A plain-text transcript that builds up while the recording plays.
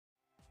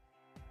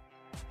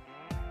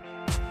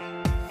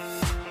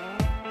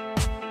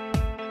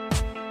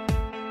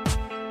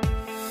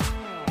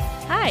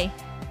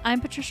I'm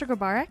Patricia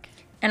Grabarek.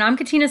 And I'm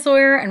Katina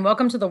Sawyer, and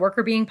welcome to the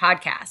Worker Being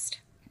Podcast.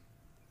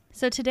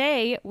 So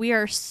today we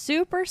are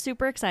super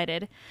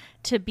excited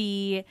to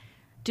be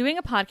doing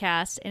a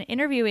podcast and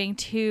interviewing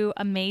two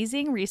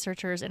amazing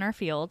researchers in our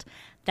field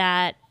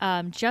that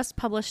just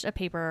published a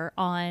paper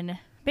on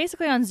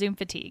Zoom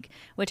fatigue,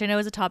 which I know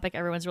is a topic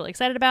everyone's really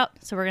excited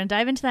about. So we're going to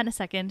dive into that in a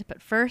second.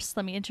 But first,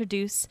 let me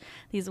introduce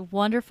these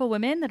wonderful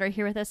women that are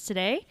here with us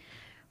today.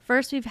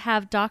 First, we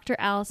have Dr.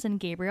 Allison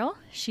Gabriel.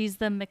 She's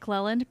the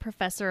McClelland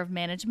Professor of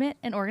Management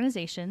and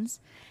Organizations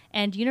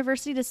and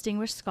University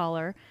Distinguished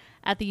Scholar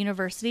at the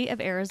University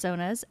of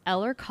Arizona's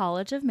Eller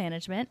College of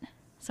Management.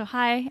 So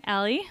hi,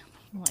 Allie.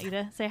 I want you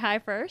to say hi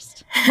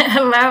first.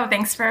 Hello.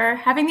 Thanks for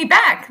having me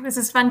back. This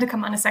is fun to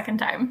come on a second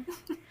time.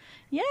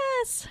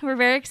 Yes, we're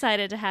very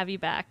excited to have you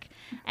back.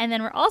 And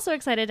then we're also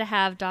excited to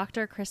have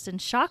Dr. Kristen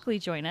Shockley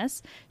join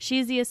us.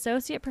 She's the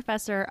Associate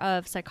Professor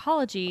of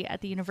Psychology at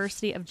the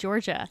University of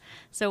Georgia.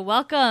 So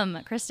welcome,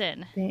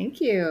 Kristen.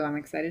 Thank you. I'm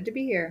excited to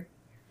be here.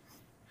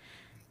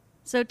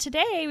 So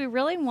today we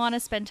really want to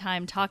spend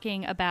time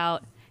talking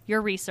about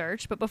your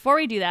research. But before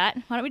we do that,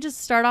 why don't we just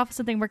start off with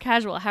something more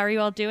casual? How are you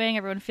all doing?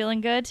 Everyone feeling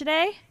good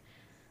today?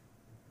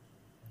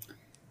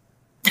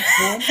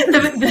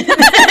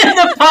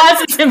 The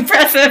pause is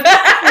impressive.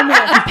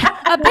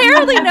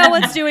 Apparently no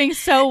one's doing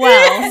so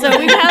well. So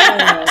we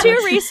have two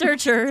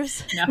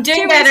reseachers.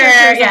 Doing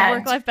better, yeah.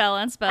 Work-life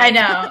balance. But I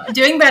know.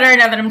 Doing better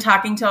now that I'm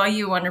talking to all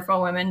you wonderful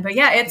women. But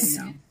yeah, it's,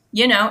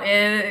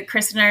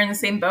 Kristen and I are in the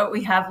same boat.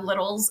 We have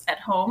littles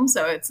at home.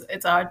 So it's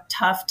a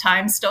tough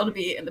time still to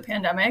be in the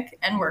pandemic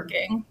and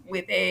working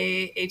with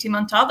a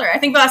 18-month toddler. I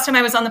think the last time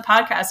I was on the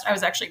podcast, I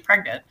was actually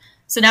pregnant.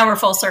 So now we're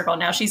full circle.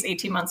 Now she's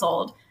 18 months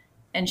old.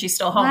 And she's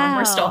still home, and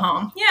we're still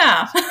home.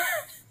 Yeah.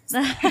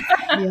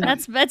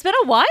 It's been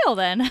a while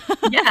then.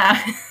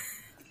 Yeah.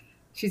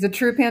 She's a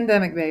true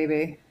pandemic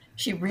baby.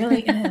 She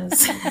really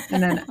is.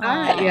 And then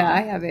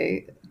I have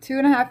a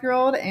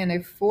 2.5-year-old and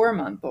a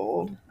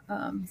 4-month-old.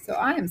 So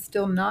I am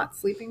still not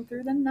sleeping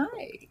through the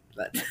night.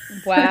 But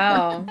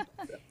Wow.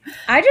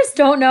 I just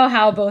don't know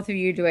how both of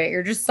you do it.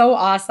 You're just so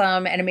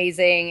awesome and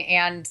amazing.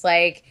 And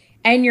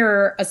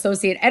you're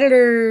associate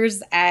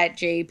editors at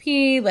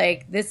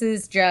JP. This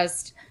is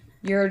just...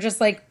 You're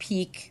just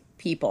peak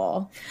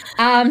people.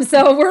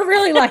 So we're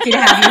really lucky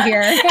to have you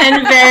here.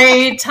 And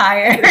very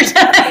tired.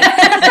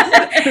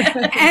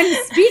 And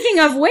speaking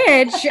of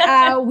which,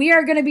 we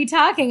are going to be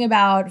talking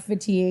about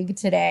fatigue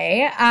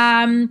today.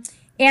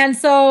 And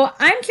so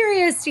I'm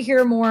curious to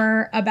hear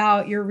more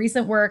about your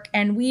recent work.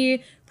 And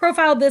we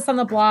profiled this on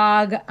the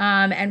blog,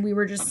 and we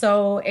were just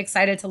so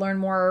excited to learn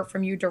more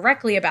from you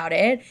directly about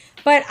it.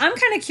 But I'm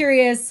kind of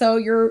curious. So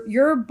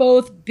you're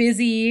both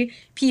busy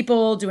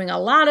people doing a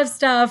lot of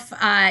stuff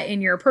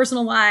in your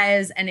personal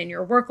lives and in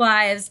your work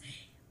lives.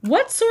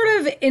 What sort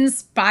of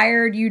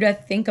inspired you to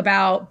think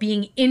about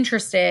being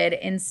interested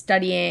in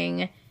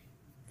studying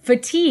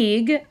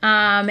fatigue?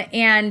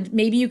 And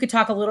maybe you could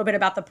talk a little bit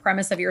about the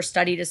premise of your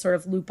study to sort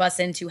of loop us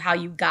into how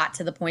you got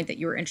to the point that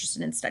you were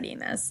interested in studying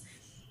this.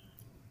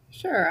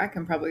 Sure, I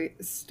can probably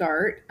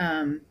start.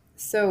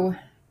 So,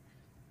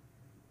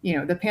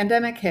 the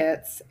pandemic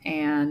hits,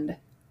 and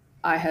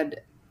I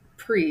had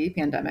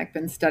pre-pandemic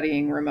been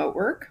studying remote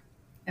work.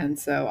 And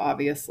so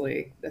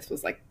obviously this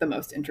was the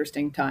most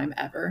interesting time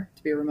ever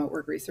to be a remote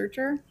work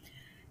researcher,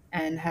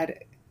 and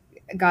had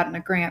gotten a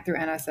grant through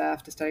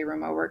NSF to study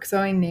remote work. So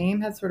my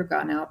name had sort of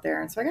gotten out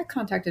there. And so I got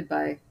contacted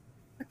by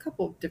a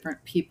couple of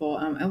different people,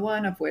 and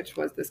one of which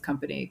was this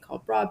company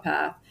called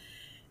Broadpath.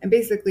 And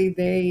basically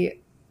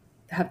they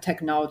have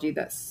technology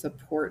that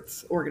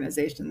supports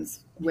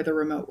organizations with a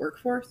remote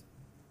workforce.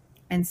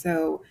 And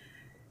so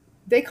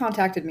they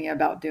contacted me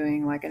about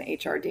doing an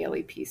HR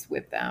daily piece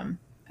with them.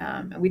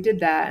 And we did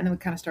that. And then we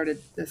kind of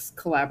started this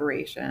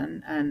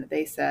collaboration. And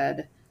they said,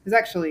 it was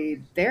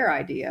actually their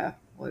idea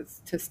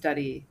was to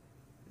study,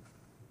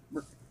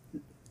 we're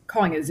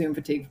calling it Zoom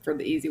fatigue for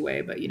the easy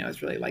way, but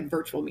it's really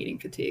virtual meeting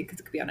fatigue because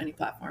it could be on any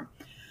platform.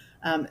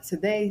 So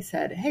they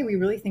said, hey, we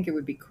really think it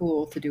would be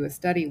cool to do a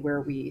study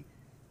where we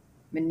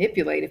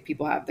manipulate if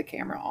people have the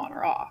camera on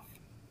or off,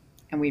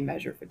 and we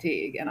measure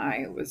fatigue. And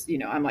I was,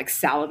 I'm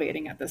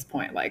salivating at this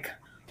point,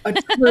 a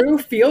true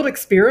field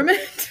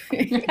experiment.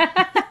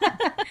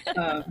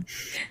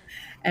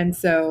 And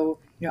so,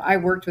 I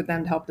worked with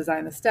them to help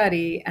design the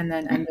study, and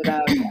then ended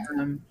up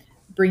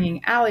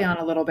bringing Allie on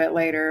a little bit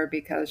later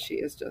because she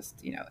is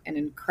just, an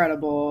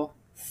incredible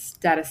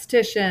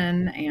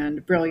statistician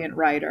and brilliant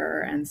writer.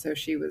 And so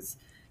she was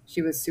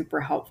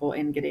super helpful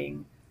in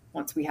getting,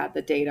 once we had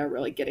the data,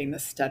 really getting the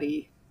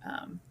study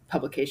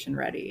publication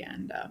ready.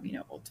 And,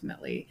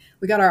 ultimately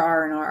we got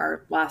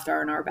our last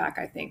R&R back,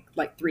 I think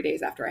 3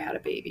 days after I had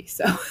a baby.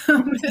 So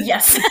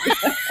yes.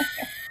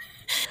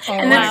 Oh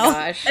my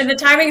gosh. And the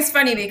timing is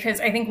funny because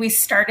I think we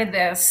started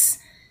this,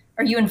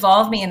 or you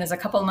involved me in this a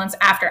couple of months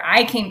after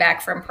I came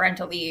back from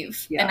parental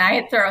leave. Yeah. And I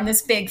had thrown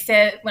this big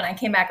fit when I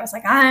came back. I was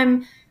like,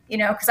 I'm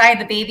because I had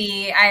the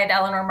baby, I had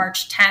Eleanor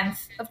March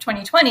 10th of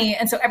 2020.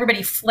 And so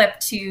everybody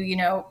flipped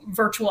to,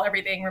 virtual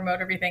everything, remote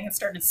everything, and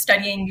started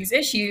studying these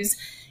issues.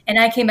 And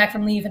I came back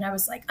from leave and I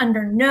was like,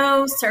 under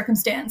no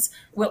circumstance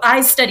will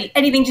I study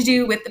anything to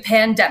do with the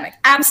pandemic.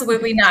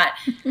 Absolutely not.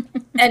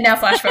 And now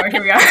flash forward,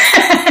 here we are.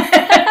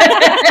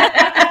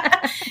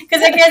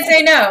 Because I can't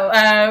say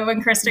no.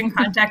 When Kristen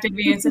contacted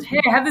me and said,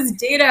 hey, I have this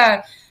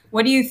data.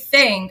 What do you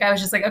think? I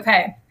was just like,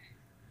 okay.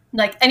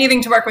 Like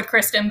anything to work with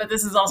Kristen, but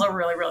this is also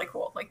really, really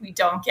cool. Like we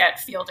don't get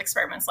field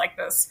experiments like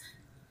this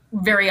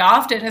very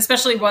often,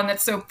 especially one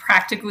that's so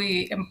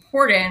practically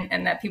important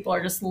and that people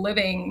are just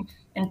living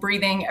and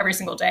breathing every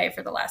single day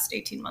for the last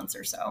 18 months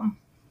or so.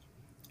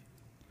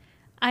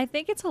 I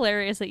think it's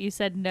hilarious that you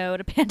said no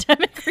to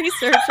pandemic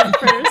research at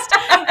first.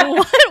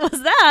 What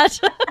was that?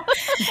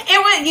 It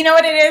was, you know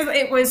what it is?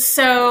 It was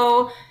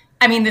so...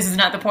 I mean, this is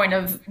not the point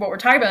of what we're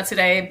talking about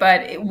today,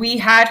 but we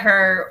had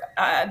her,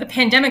 the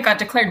pandemic got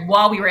declared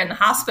while we were in the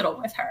hospital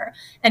with her.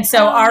 And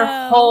so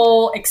our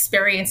whole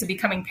experience of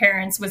becoming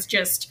parents was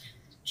just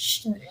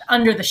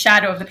under the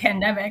shadow of the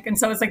pandemic. And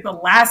so it's like the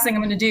last thing I'm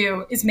going to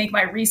do is make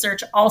my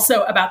research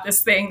also about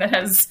this thing that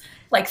has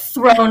like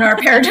thrown our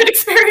parenthood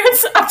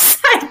experience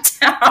upside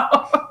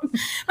down.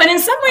 But in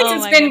some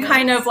ways, it's been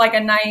kind of like a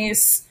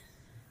nice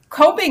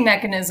coping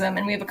mechanism.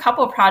 And we have a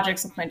couple of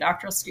projects with my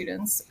doctoral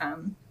students.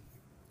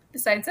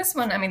 Besides this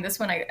one,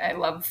 I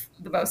love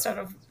the most out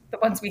of the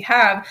ones we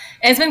have.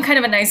 And it's been kind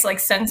of a nice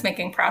like sense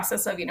making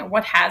process of,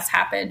 what has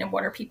happened and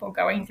what are people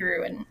going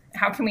through and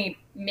how can we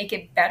make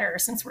it better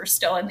since we're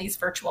still in these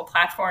virtual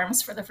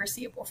platforms for the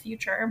foreseeable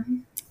future.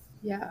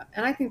 Yeah.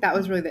 And I think that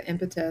was really the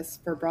impetus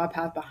for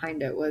Broadpath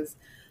behind it was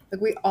like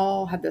we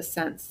all had this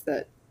sense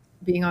that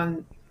being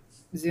on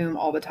Zoom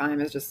all the time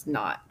is just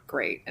not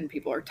great and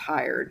people are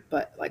tired,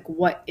 but like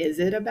what is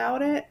it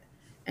about it?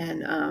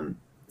 And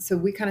so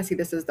we kind of see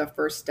this as the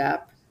first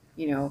step,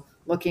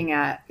 looking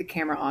at the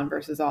camera on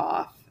versus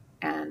off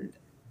and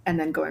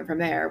then going from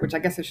there, which I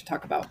guess I should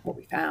talk about what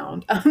we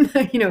found.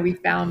 We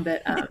found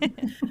that,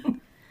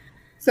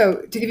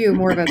 so to give you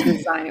more of a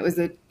design, it was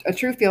a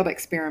true field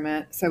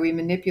experiment. So we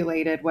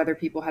manipulated whether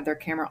people had their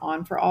camera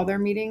on for all their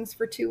meetings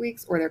for 2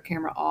 weeks or their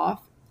camera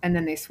off, and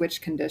then they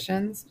switched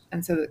conditions.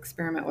 And so the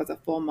experiment was a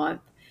full month.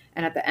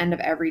 And at the end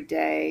of every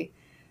day,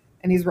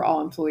 and these were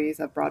all employees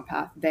of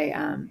Broadpath, they,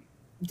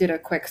 did a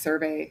quick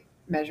survey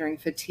measuring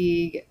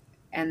fatigue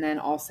and then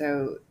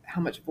also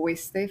how much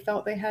voice they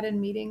felt they had in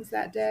meetings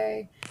that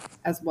day,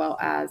 as well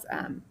as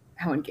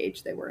how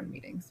engaged they were in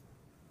meetings.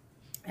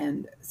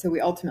 And so we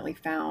ultimately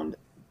found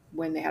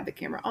when they had the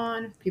camera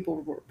on,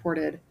 people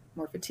reported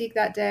more fatigue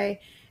that day.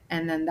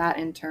 And then that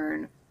in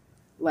turn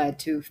led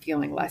to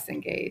feeling less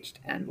engaged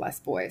and less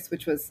voice,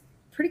 which was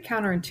pretty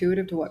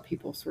counterintuitive to what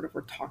people sort of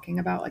were talking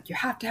about. Like, you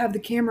have to have the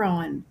camera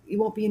on, you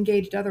won't be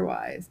engaged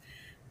otherwise.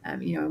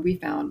 And we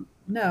found,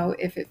 no,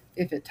 if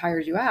it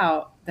tires you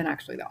out, then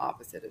actually the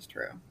opposite is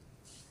true.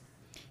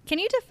 Can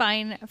you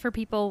define for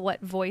people what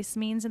voice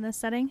means in this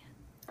setting?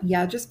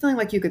 Yeah, just feeling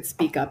like you could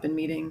speak up in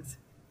meetings.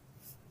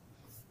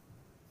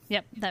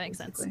 Yep, that makes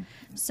sense.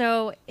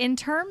 So in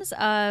terms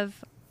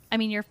of,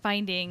 your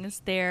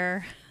findings,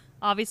 they're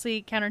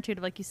obviously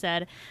counterintuitive, like you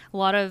said. A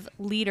lot of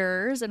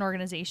leaders and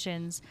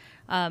organizations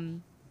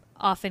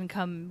often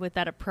come with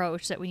that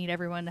approach that we need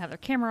everyone to have their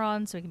camera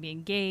on so we can be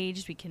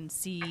engaged. We can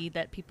see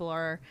that people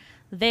are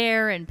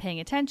there and paying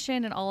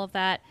attention and all of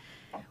that.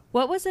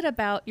 What was it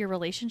about your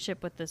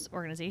relationship with this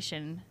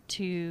organization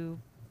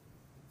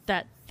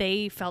that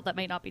they felt that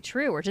might not be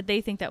true? Or did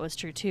they think that was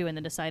true too and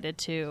then decided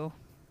to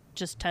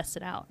just test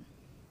it out?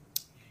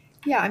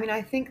 Yeah,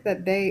 I think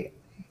that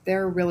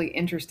they're really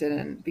interested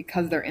in,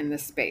 because they're in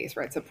this space,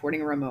 right,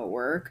 supporting remote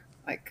work,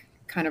 like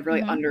kind of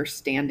really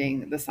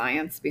understanding the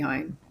science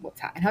behind what's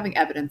happening, having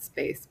evidence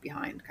base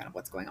behind kind of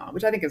what's going on,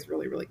 which I think is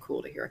really, really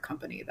cool to hear a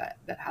company that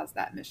has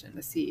that mission.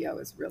 The CEO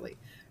is really,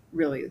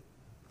 really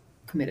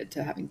committed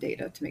to having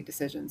data to make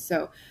decisions.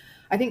 So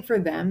I think for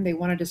them, they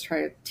want to just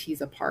try to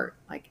tease apart,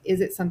 like,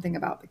 is it something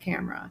about the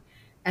camera?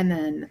 And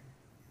then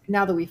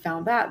now that we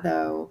found that,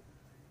 though,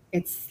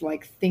 it's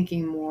like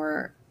thinking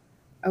more,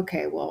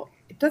 okay, well,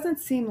 it doesn't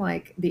seem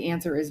like the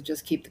answer is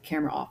just keep the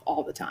camera off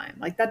all the time.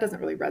 Like, that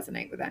doesn't really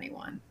resonate with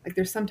anyone. Like,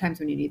 there's some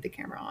times when you need the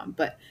camera on,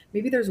 but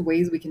maybe there's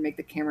ways we can make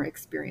the camera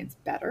experience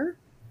better.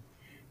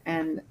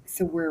 And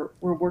so we're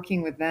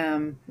working with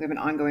them. We have an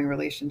ongoing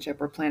relationship.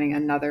 We're planning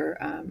another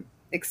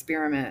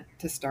experiment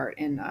to start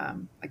in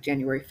like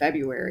January,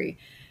 February.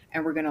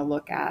 And we're going to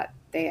look at,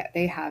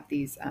 they have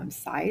these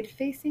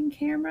side-facing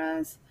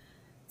cameras.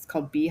 It's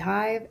called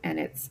Beehive,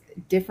 and it's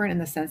different in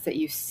the sense that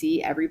you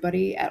see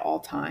everybody at all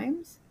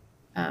times.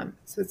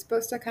 So it's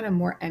supposed to kind of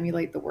more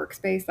emulate the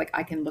workspace. Like,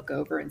 I can look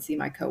over and see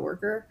my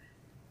coworker,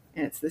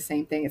 and it's the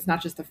same thing. It's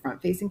not just the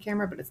front-facing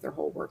camera, but it's their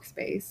whole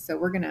workspace. So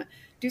we're going to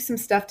do some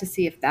stuff to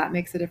see if that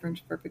makes a difference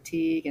for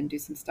fatigue, and do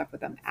some stuff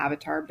with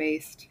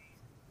avatar-based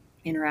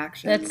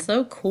interaction. That's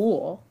so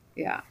cool.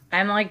 Yeah.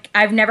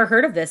 I've never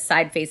heard of this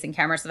side-facing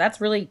camera, so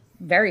that's really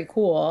very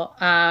cool.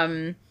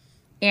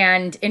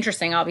 And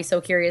interesting. I'll be so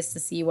curious to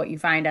see what you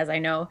find, as I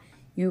know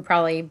you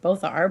probably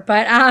both are,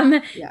 but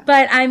Yeah.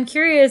 but I'm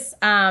curious.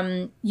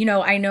 You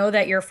know, I know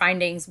that your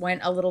findings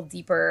went a little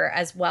deeper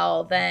as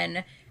well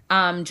than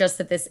just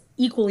that this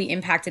equally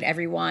impacted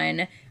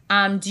everyone.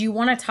 Do you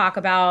want to talk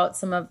about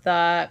some of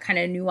the kind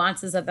of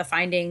nuances of the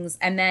findings,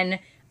 and then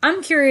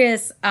I'm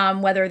curious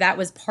whether that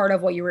was part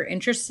of what you were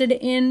interested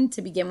in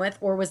to begin with,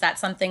 or was that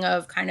something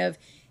of kind of,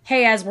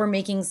 hey, as we're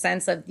making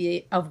sense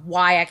of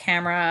why a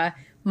camera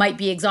might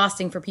be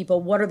exhausting for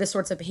people, what are the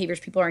sorts of behaviors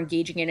people are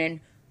engaging in, and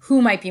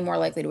who might be more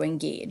likely to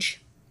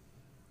engage?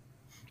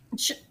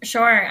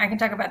 Sure, I can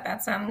talk about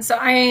that some. So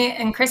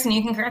and Kristen,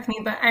 you can correct me,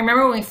 but I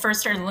remember when we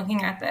first started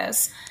looking at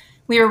this,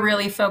 we were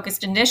really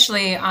focused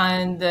initially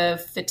on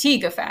the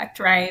fatigue effect,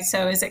 right?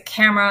 So is it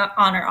camera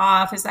on or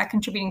off? Is that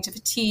contributing to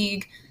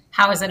fatigue?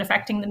 How is it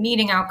affecting the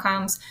meeting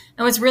outcomes?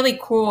 And what's really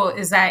cool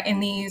is that in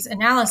these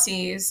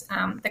analyses,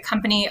 the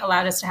company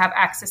allowed us to have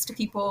access to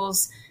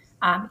people's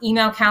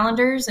email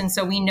calendars. And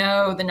so we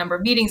know the number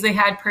of meetings they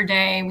had per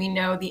day. We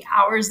know the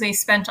hours they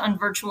spent on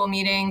virtual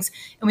meetings,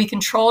 and we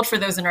controlled for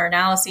those in our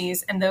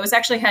analyses. And those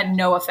actually had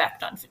no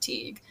effect on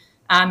fatigue,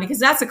 because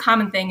that's a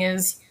common thing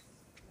is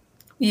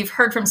we've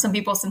heard from some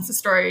people since the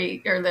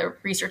story or the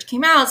research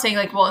came out saying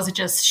like, well, is it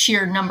just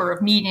sheer number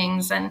of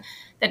meetings? And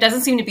that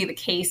doesn't seem to be the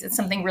case. It's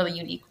something really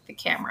unique with the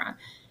camera.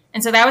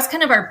 And so that was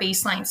kind of our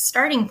baseline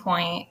starting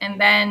point. And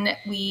then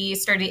we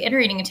started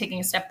iterating and taking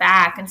a step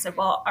back and said,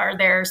 well, are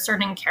there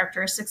certain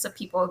characteristics of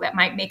people that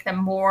might make them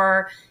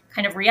more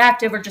kind of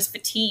reactive or just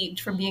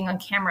fatigued from being on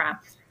camera?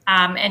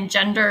 And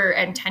gender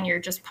and tenure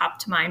just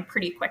popped to mind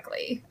pretty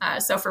quickly.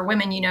 So for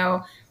women, you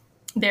know,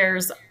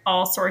 there's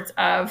all sorts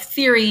of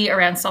theory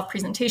around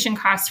self-presentation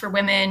costs for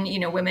women. You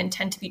know, women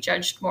tend to be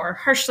judged more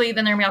harshly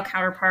than their male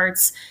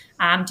counterparts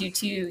due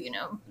to, you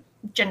know,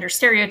 gender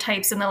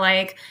stereotypes and the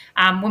like.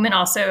 Women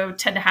also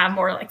tend to have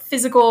more like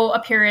physical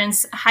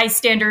appearance, high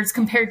standards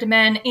compared to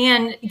men.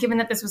 And given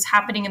that this was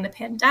happening in the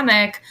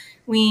pandemic,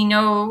 we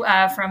know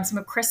from some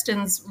of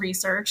Kristen's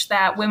research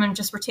that women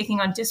just were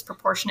taking on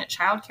disproportionate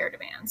childcare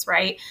demands,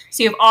 right?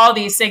 So you have all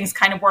these things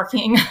kind of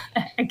working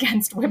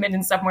against women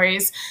in some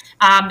ways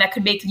that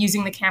could make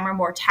using the camera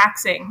more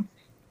taxing.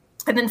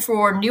 And then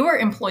for newer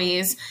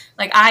employees,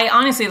 like I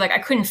honestly, like I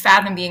couldn't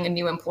fathom being a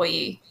new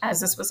employee as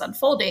this was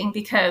unfolding,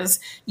 because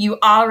you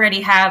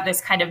already have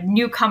this kind of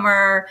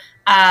newcomer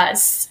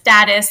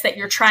status that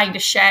you're trying to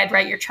shed,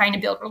 right? You're trying to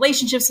build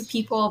relationships with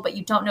people, but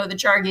you don't know the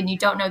jargon, you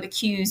don't know the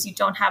cues, you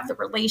don't have the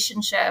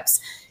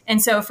relationships.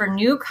 And so for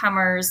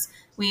newcomers,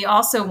 we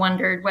also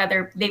wondered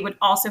whether they would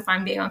also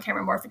find being on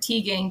camera more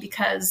fatiguing,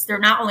 because they're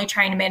not only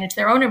trying to manage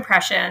their own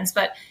impressions,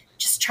 but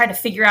just try to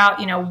figure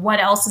out, you know, what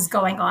else is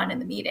going on in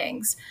the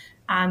meetings.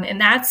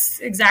 And that's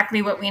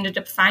exactly what we ended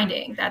up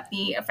finding, that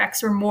the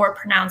effects were more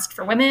pronounced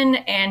for women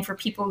and for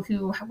people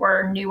who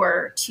were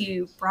newer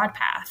to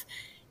BroadPath.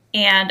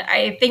 And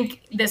I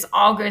think this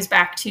all goes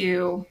back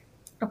to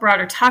a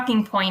broader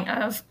talking point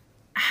of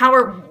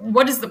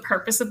what is the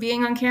purpose of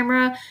being on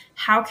camera?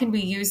 How can we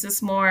use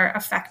this more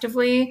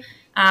effectively?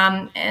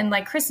 And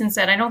like Kristen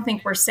said, I don't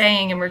think we're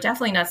saying, and we're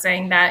definitely not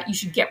saying that you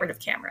should get rid of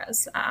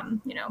cameras.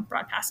 You know,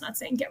 BroadPath's not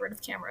saying get rid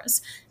of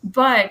cameras,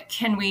 but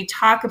can we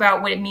talk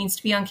about what it means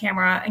to be on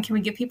camera, and can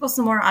we give people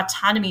some more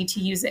autonomy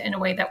to use it in a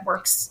way that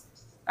works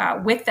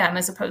with them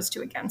as opposed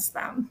to against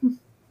them?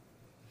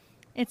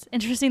 It's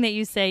interesting that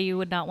you say you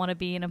would not want to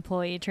be an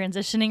employee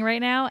transitioning right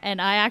now,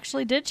 and I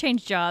actually did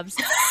change jobs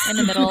in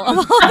the middle of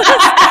all this.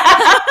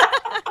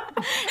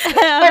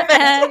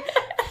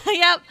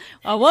 Yep,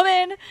 a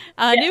woman,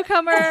 a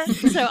newcomer.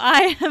 So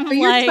I am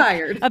you're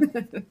tired.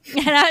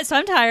 So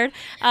I'm tired.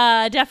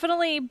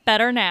 Definitely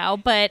better now,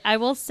 but I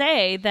will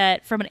say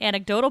that from an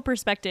anecdotal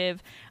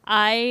perspective,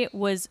 I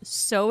was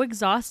so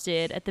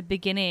exhausted at the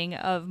beginning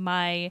of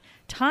my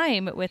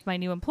time with my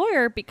new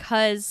employer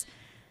because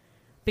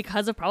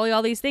of probably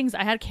all these things.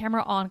 I had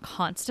camera on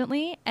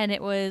constantly, and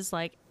it was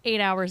like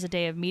 8 hours a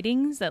day of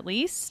meetings at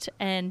least,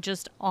 and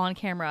just on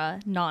camera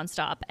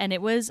nonstop. And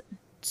it was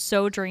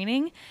so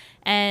draining.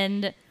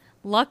 And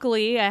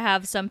luckily I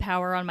have some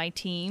power on my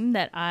team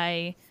that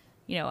I,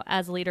 you know,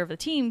 as a leader of the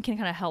team, can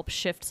kind of help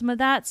shift some of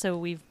that.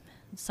 So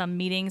some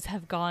meetings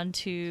have gone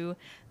to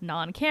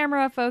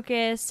non-camera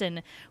focus,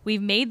 and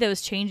we've made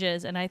those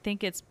changes. And I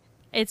think it's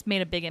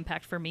made a big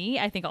impact for me.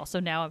 I think also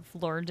now I've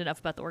learned enough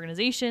about the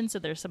organization. So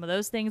there's some of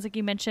those things, like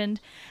you mentioned,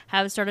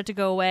 have started to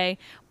go away.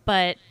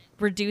 But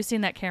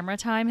reducing that camera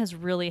time has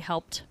really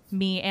helped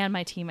me and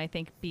my team, I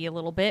think, be a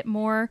little bit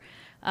more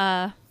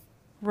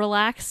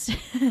relaxed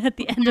at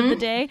the end of the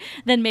day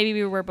than maybe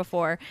we were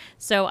before.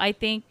 So I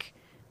think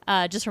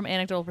just from an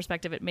anecdotal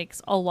perspective, it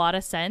makes a lot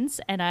of sense.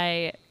 And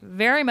I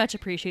very much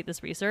appreciate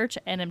this research,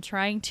 and I'm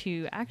trying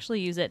to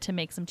actually use it to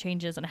make some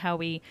changes on how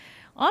we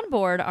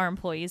onboard our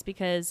employees,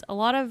 because a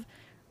lot of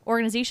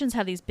organizations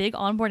have these big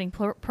onboarding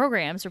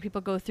programs where people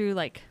go through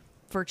like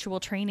virtual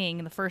training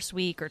in the first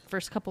week or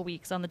first couple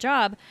weeks on the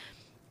job,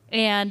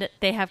 and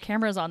they have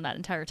cameras on that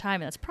entire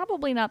time. And that's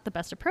probably not the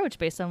best approach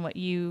based on what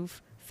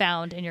you've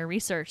found in your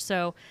research.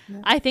 So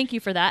I thank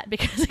you for that,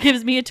 because it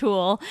gives me a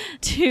tool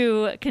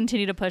to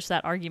continue to push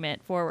that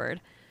argument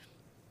forward.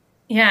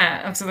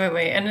 Yeah,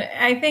 absolutely. And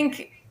I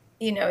think,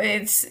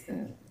 it's,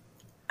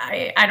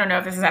 I don't know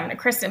if this is happening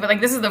to Kristen, but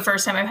like this is the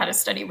first time I've had a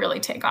study really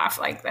take off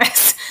like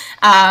this.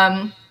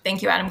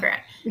 Thank you, Adam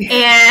Grant.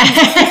 And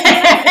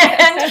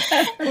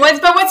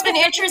what's been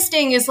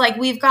interesting is like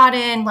we've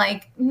gotten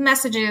like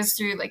messages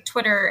through like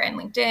Twitter and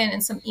LinkedIn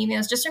and some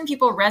emails just from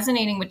people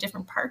resonating with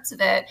different parts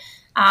of it.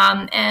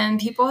 And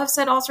people have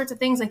said all sorts of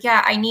things like,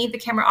 yeah, I need the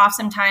camera off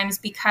sometimes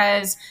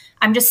because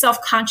I'm just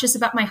self-conscious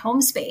about my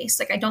home space.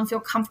 Like I don't feel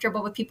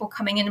comfortable with people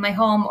coming into my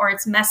home, or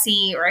it's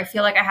messy, or I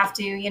feel like I have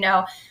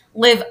to,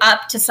 live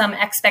up to some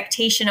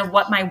expectation of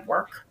what my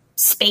work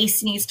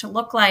space needs to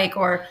look like.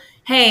 Or,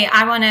 hey,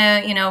 I want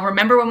to,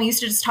 remember when we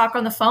used to just talk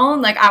on the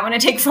phone? Like I want to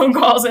take phone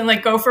calls and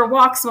like go for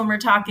walks when we're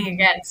talking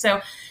again.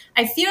 So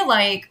I feel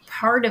like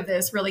part of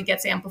this really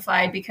gets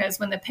amplified because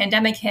when the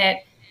pandemic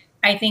hit,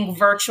 I think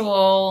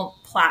virtual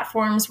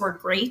platforms were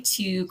great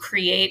to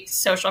create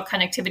social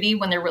connectivity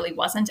when there really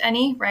wasn't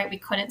any, right? We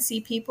couldn't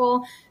see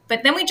people,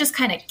 but then we just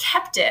kind of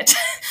kept it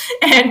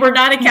and we're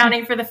not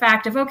accounting for the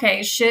fact of, okay,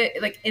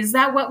 is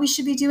that what we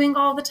should be doing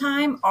all the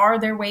time? Are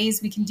there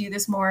ways we can do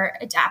this more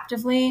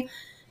adaptively?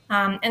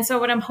 And so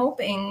what I'm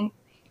hoping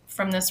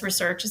from this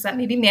research is that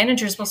maybe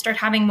managers will start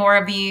having more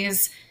of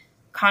these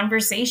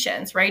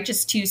conversations, right?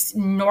 Just to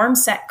norm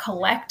set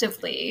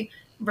collectively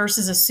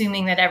versus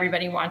assuming that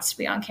everybody wants to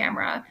be on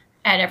camera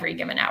at every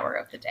given hour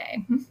of the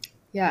day.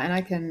 Yeah, and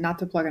I can, not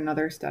to plug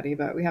another study,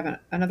 but we have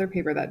another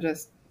paper that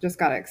just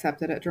got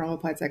accepted at Journal of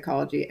Applied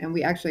Psychology, and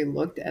we actually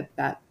looked at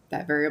that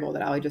variable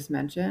that Ali just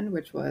mentioned,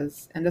 which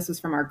was, and this was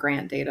from our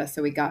grant data,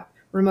 so we got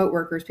remote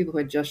workers, people who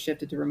had just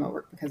shifted to remote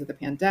work because of the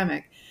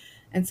pandemic.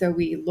 And so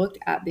we looked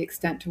at the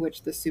extent to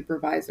which the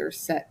supervisor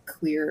set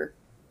clear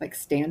like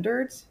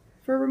standards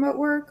for remote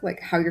work,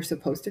 like how you're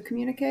supposed to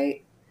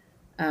communicate.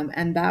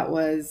 And that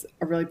was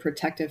a really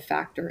protective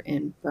factor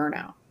in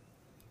burnout.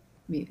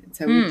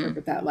 So we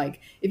interpret that like,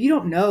 if you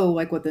don't know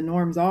like what the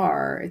norms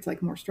are, it's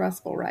like more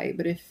stressful, right?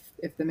 But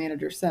if the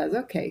manager says,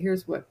 okay,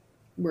 here's what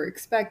we're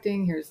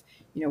expecting, here's,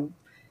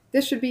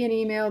 this should be an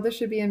email, this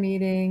should be a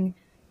meeting,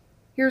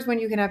 here's when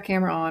you can have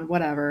camera on,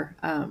 whatever.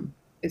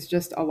 It's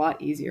just a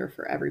lot easier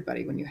for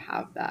everybody when you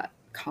have that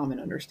common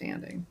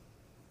understanding.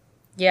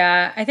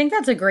 Yeah, I think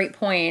that's a great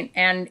point.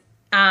 And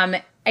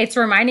it's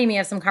reminding me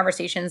of some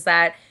conversations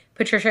that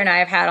Patricia and I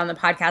have had on the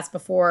podcast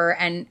before.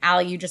 And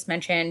Ali, you just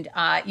mentioned,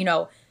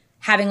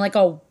 having like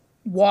a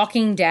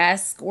walking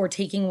desk or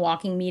taking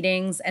walking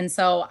meetings. And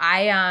so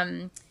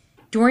I,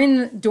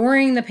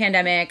 during the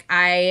pandemic,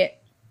 I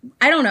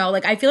don't know,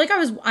 like, I feel like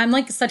I'm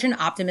like such an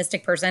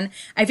optimistic person.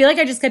 I feel like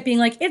I just kept being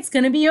like, it's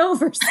going to be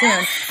over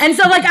soon. And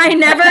so like, I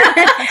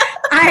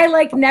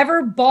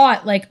never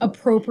bought like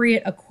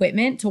appropriate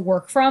equipment to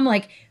work from.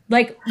 Like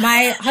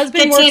my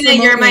husband works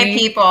remotely. You're my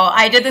people.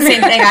 I did the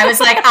same thing. I was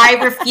like,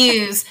 I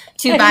refuse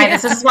to buy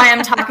this. This is why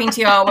I'm talking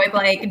to y'all with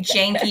like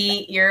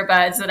janky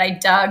earbuds that I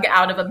dug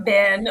out of a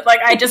bin. Like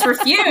I just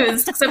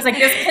refused. So I was like,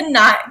 this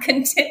cannot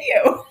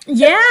continue.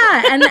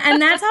 Yeah.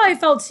 And that's how I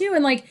felt too.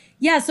 And like,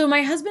 yeah, so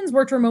my husband's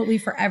worked remotely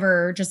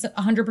forever, just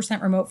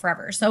 100% remote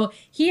forever. So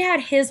he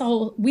had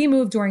we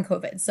moved during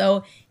COVID.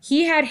 So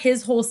he had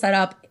his whole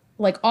setup,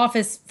 like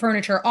office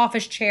furniture,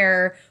 office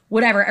chair,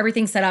 whatever,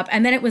 everything set up.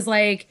 And then it was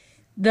like,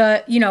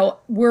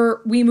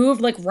 we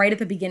moved like right at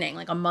the beginning,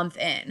 like a month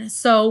in.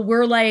 So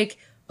we're like,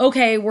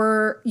 okay,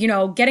 we're,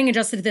 getting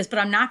adjusted to this, but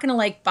I'm not going to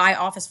like buy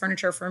office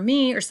furniture for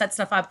me or set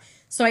stuff up.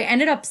 So I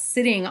ended up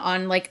sitting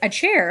on like a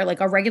chair, like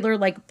a regular,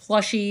 like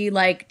plushy,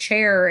 like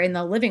chair in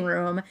the living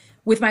room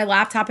with my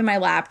laptop in my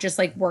lap, just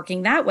like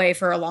working that way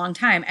for a long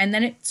time. And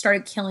then it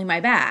started killing my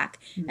back.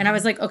 Mm-hmm. And I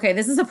was like, okay,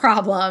 this is a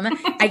problem.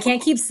 I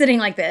can't keep sitting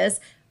like this.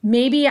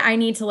 Maybe I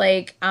need to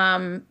like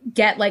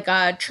get like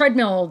a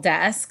treadmill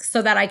desk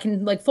so that I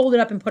can like fold it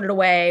up and put it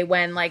away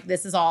when like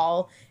this is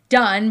all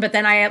done. But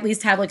then I at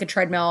least have like a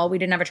treadmill. We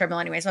didn't have a treadmill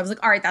anyway. So I was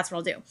like, all right, that's what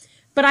I'll do.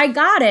 But I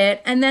got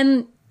it. And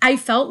then I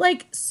felt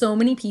like so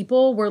many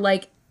people were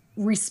like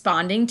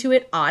responding to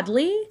it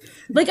oddly.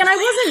 Like, and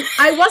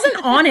I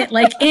wasn't on it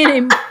like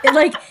in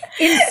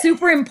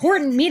super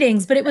important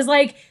meetings, but it was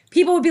like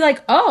people would be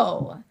like,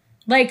 oh,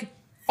 like,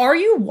 are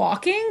you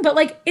walking? But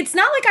like, it's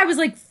not like I was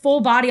like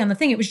full body on the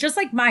thing. It was just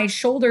like my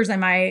shoulders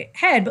and my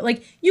head, but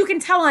like you can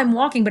tell I'm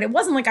walking, but it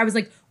wasn't like I was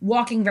like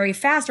walking very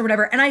fast or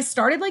whatever. And I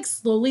started like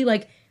slowly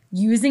like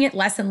using it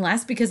less and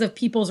less because of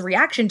people's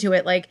reaction to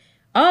it. Like,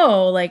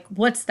 oh, like,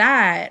 what's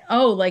that?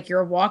 Oh, like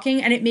you're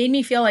walking. And it made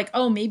me feel like,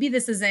 oh, maybe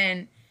this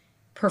isn't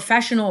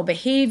professional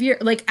behavior.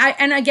 Like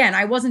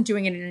I wasn't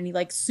doing it in any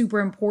like super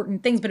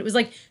important things, but it was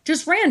like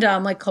just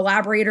random, like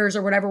collaborators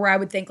or whatever, where I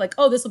would think like,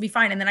 oh, this will be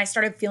fine. And then I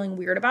started feeling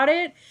weird about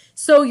it.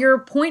 So your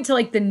point to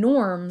like the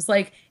norms,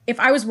 like if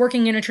I was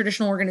working in a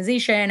traditional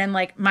organization and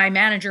like my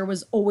manager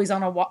was always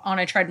on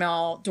a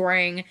treadmill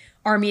during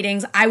our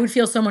meetings, I would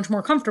feel so much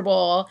more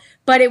comfortable.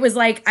 But it was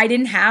like, I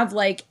didn't have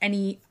like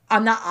any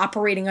I'm not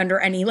operating under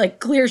any like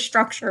clear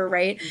structure,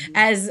 right?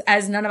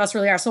 As none of us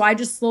really are. So I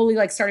just slowly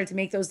like started to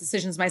make those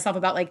decisions myself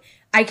about like,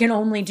 I can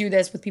only do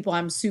this with people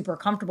I'm super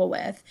comfortable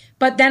with.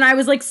 But then I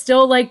was like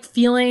still like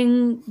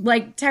feeling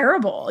like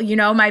terrible, you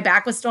know, my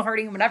back was still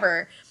hurting and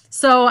whatever.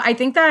 So I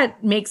think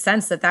that makes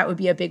sense that that would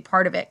be a big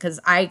part of it, because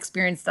I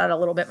experienced that a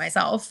little bit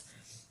myself.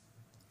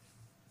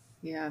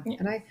 Yeah.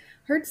 And I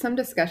heard some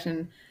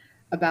discussion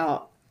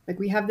about like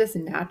we have this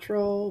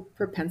natural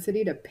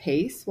propensity to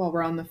pace while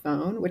we're on the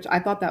phone, which I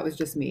thought that was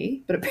just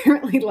me, but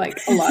apparently like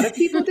a lot of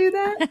people do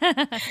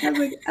that. I was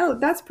like, oh,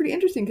 that's pretty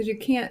interesting, because you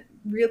can't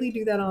really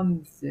do that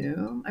on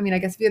Zoom. I mean, I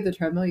guess if you have the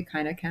treadmill, you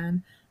kind of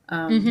can,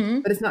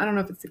 but it's not, I don't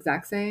know if it's the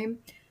exact same.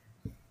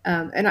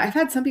 And I've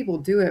had some people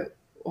do it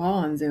while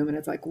on Zoom, and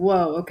it's like,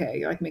 whoa, okay,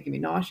 you're like making me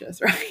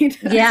nauseous,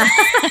 right? Yeah.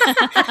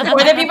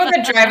 Or the people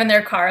that drive in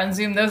their car on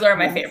Zoom, those are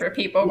my favorite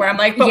people, where I'm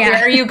like, but where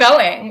are you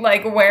going?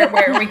 Like, where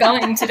are we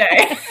going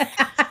today?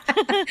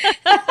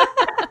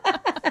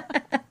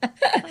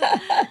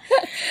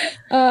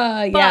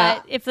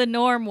 But if the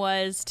norm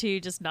was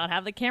to just not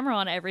have the camera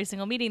on every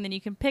single meeting, then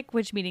you can pick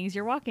which meetings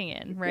you're walking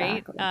in, right?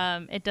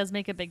 Exactly. It does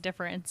make a big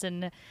difference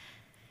in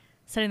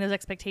setting those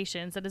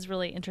expectations. That is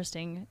really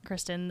interesting,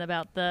 Kristen,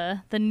 about the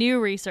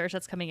new research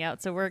that's coming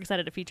out. So we're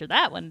excited to feature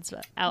that when it's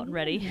out and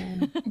ready.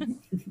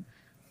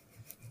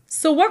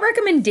 So what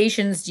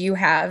recommendations do you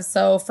have?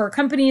 So for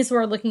companies who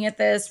are looking at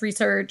this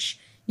research,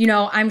 you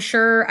know, I'm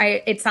sure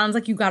it sounds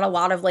like you got a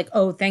lot of like,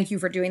 oh, thank you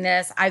for doing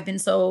this. I've been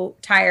so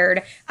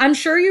tired. I'm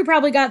sure you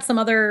probably got some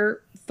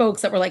other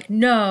folks that were like,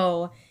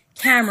 no,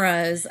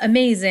 cameras,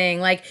 amazing.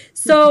 Like,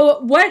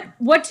 so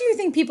what do you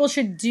think people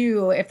should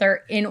do if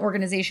they're in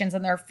organizations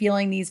and they're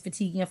feeling these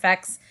fatiguing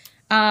effects?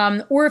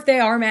 Or if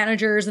they are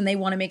managers and they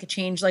want to make a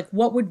change, like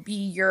what would be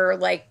your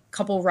like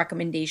couple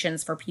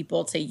recommendations for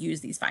people to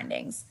use these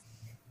findings?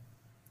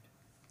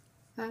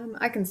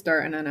 I can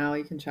start, and then Allie,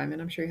 you can chime in.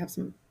 I'm sure you have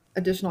some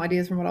additional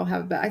ideas from what I'll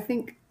have, but I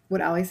think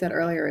what Allie said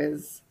earlier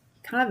is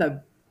kind of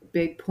the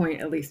big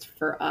point, at least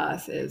for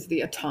us, is the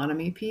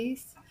autonomy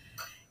piece.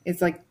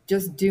 It's like,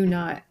 just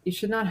you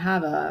should not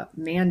have a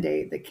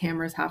mandate that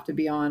cameras have to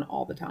be on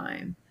all the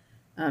time.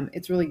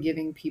 It's really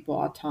giving people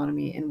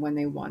autonomy in when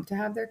they want to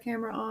have their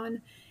camera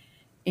on,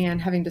 and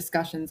having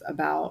discussions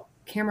about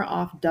camera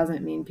off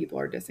doesn't mean people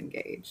are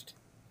disengaged.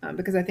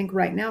 Because I think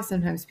right now,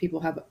 sometimes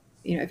people have,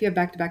 you know, if you have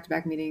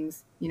back-to-back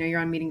meetings, you know, you're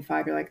on meeting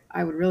 5, you're like,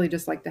 I would really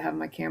just like to have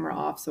my camera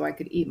off so I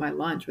could eat my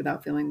lunch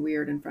without feeling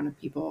weird in front of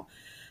people.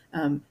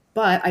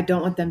 But I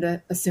don't want them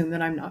to assume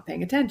that I'm not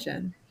paying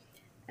attention.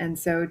 And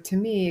so to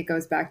me, it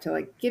goes back to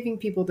like giving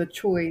people the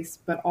choice,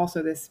 but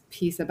also this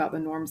piece about the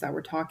norms that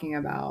we're talking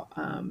about,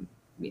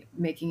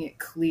 making it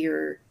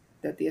clear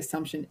that the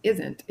assumption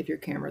isn't, if your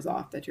camera's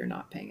off, that you're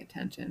not paying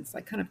attention. It's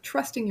like kind of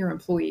trusting your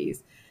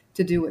employees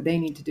to do what they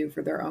need to do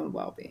for their own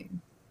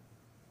well-being.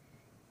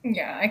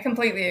 Yeah, I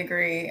completely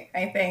agree.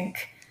 I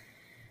think,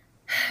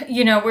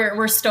 you know,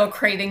 we're still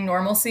craving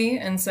normalcy.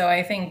 And so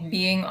I think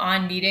being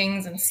on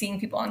meetings and seeing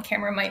people on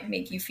camera might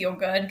make you feel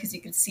good because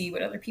you can see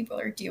what other people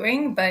are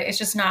doing, but it's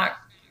just not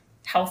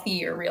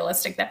healthy or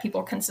realistic that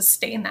people can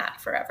sustain that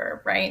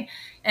forever, right?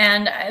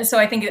 And so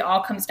I think it all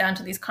comes down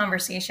to these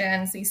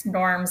conversations, these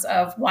norms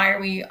of why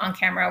are we on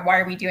camera? Why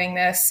are we doing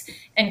this?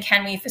 And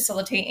can we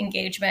facilitate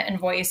engagement and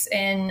voice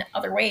in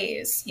other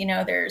ways? You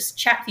know, there's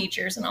chat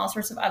features and all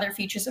sorts of other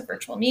features of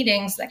virtual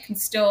meetings that can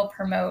still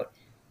promote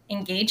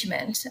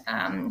engagement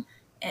and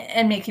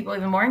make people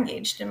even more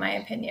engaged, in my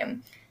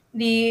opinion.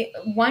 The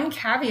one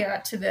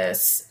caveat to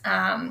this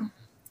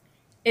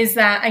is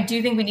that I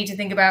do think we need to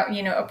think about,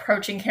 you know,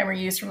 approaching camera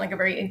use from like a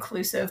very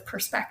inclusive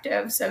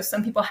perspective. So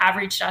some people have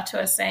reached out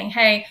to us saying,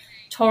 hey,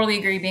 totally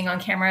agree, being on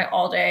camera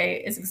all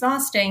day is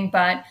exhausting,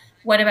 but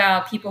what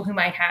about people who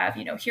might have,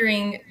 you know,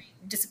 hearing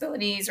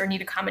disabilities or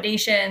need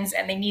accommodations,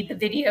 and they need the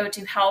video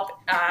to help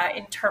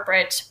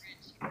interpret,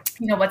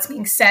 you know, what's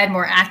being said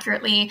more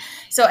accurately.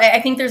 So I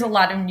think there's a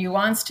lot of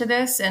nuance to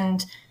this,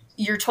 and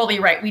you're totally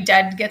right. We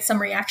did get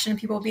some reaction to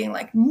people being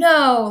like,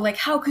 no, like,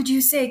 how could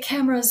you say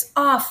cameras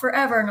off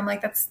forever? And I'm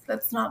like,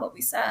 that's not what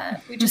we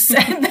said. We just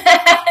said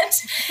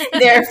that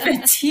they're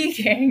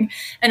fatiguing.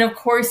 And of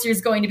course,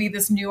 there's going to be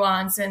this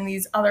nuance and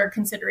these other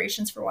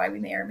considerations for why we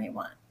may or may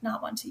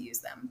not want to use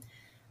them.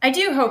 I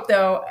do hope,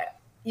 though,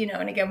 you know,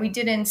 and again, we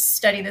didn't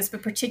study this,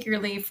 but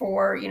particularly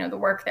for, you know, the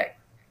work that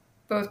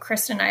both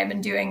Kristen and I have been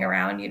doing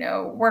around, you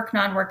know, work,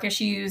 non-work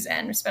issues,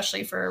 and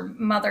especially for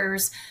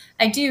mothers,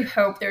 I do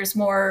hope there's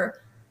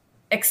more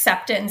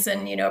acceptance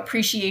and, you know,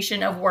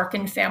 appreciation of work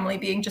and family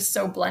being just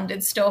so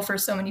blended still for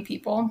so many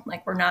people.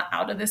 Like, we're not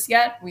out of this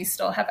yet. We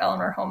still have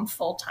Eleanor home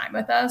full time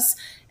with us.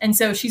 And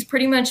so she's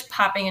pretty much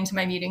popping into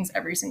my meetings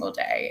every single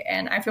day.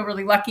 And I feel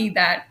really lucky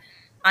that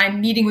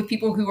I'm meeting with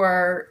people who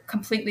are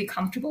completely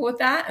comfortable with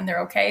that and they're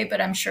okay, but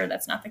I'm sure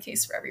that's not the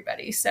case for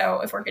everybody.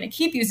 So if we're going to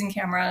keep using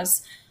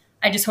cameras,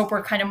 I just hope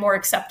we're kind of more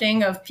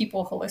accepting of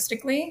people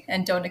holistically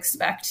and don't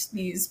expect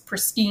these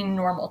pristine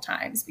normal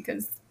times,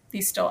 because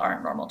these still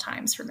aren't normal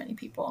times for many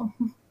people.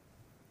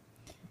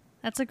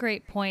 That's a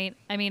great point.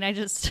 I mean, I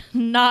just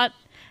not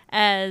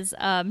as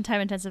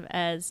time intensive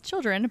as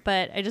children,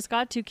 but I just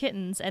got 2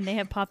 kittens and they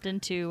have popped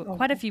into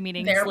quite a few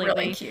meetings They're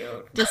lately. really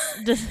cute. Just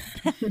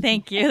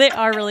thank you. They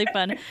are really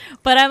fun.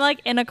 But I'm like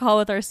in a call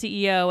with our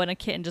CEO and a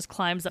kitten just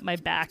climbs up my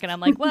back and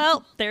I'm like,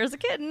 well, there's a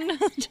kitten,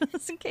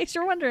 just in case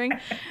you're wondering.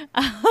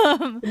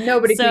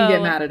 Nobody can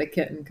get mad at a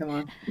kitten. Come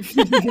on.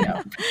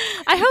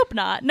 I hope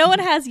not. No one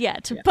has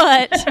yet,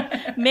 but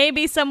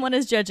maybe someone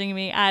is judging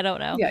me. I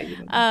don't know. Yeah, you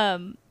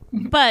don't.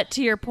 But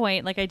to your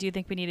point, like I do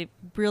think we need to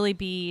really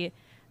be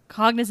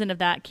cognizant of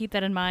that, keep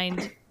that in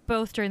mind,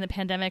 both during the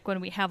pandemic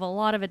when we have a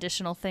lot of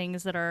additional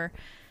things that are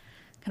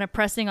kind of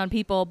pressing on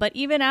people, but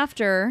even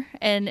after,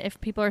 and if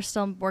people are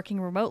still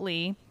working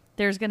remotely,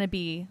 there's going to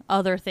be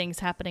other things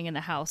happening in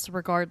the house,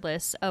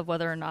 regardless of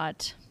whether or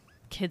not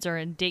kids are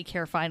in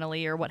daycare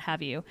finally or what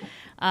have you.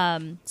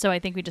 So I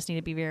think we just need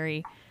to be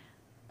very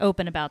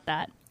open about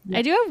that. Yeah.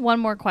 I do have one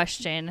more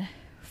question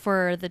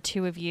for the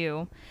two of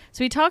you.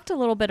 So we talked a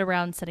little bit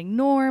around setting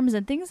norms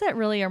and things that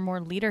really are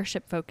more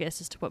leadership focused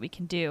as to what we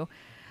can do.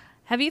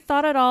 Have you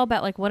thought at all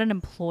about like what an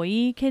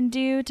employee can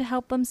do to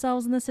help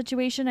themselves in this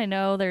situation? I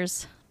know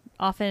there's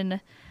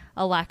often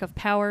a lack of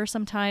power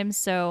sometimes.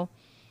 So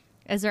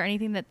is there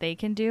anything that they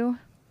can do?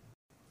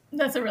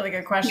 That's a really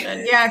good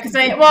question. Yeah, because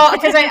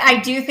I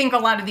do think a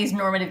lot of these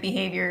normative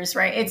behaviors,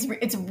 right?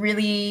 It's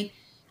really,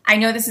 I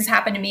know this has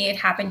happened to me. It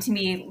happened to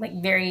me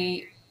like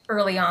very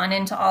early on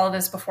into all of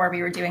this before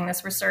we were doing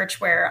this research,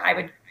 where I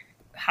would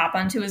hop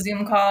onto a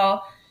Zoom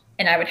call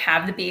and I would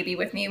have the baby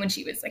with me when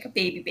she was like a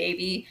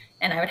baby,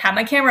 and I would have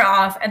my camera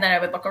off, and then I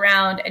would look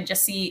around and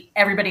just see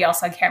everybody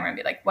else on camera and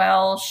be like,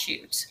 well,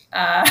 shoot,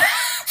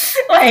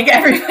 like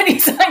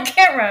everybody's on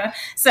camera.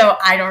 So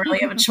I don't really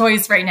have a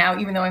choice right now,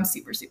 even though I'm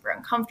super, super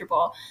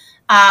uncomfortable.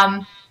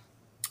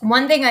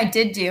 One thing I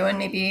did do, and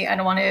maybe I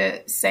don't want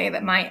to say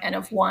that my N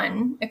of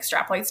 1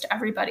 extrapolates to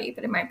everybody,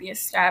 but it might be a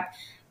step,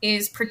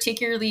 is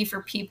particularly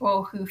for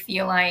people who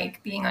feel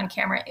like being on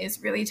camera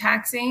is really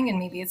taxing, and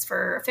maybe it's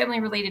for a family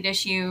related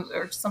issue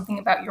or something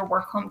about your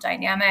work home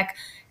dynamic,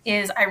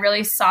 is I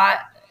really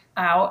sought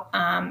out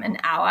an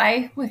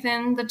ally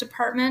within the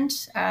department.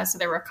 So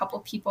there were a couple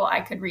people I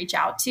could reach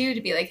out to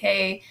be like,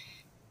 hey,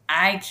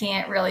 I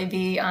can't really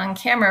be on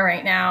camera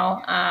right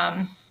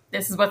now.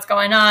 This is what's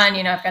going on.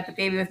 You know, I've got the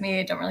baby with me.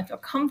 I don't really feel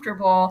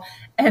comfortable.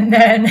 And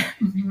then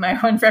my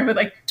one friend would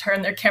like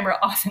turn their camera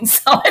off in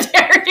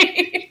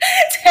solidarity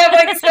to have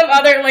like some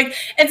other like,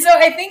 and so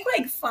I think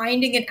like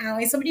finding an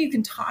ally, somebody you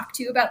can talk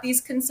to about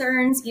these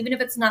concerns, even if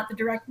it's not the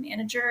direct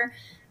manager,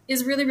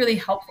 is really, really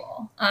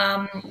helpful.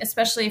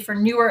 Especially for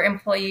newer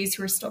employees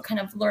who are still kind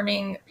of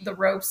learning the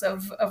ropes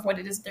of what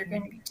it is they're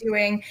going to be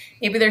doing.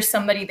 Maybe there's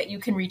somebody that you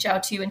can reach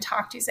out to and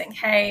talk to saying,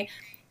 hey,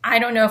 I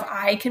don't know if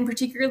I can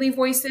particularly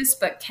voice this,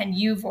 but can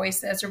you voice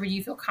this? Or would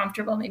you feel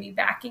comfortable maybe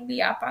backing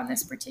me up on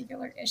this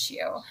particular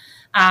issue?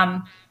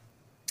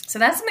 So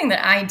that's something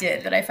that I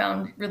did that I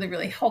found really,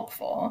 really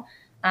helpful.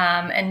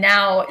 And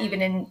now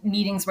even in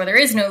meetings where there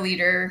is no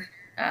leader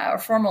or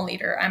formal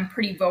leader, I'm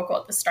pretty vocal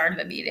at the start of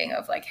the meeting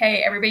of like,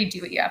 hey, everybody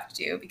do what you have to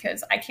do,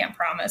 because I can't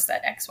promise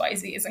that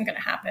XYZ isn't going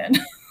to happen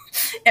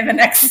in the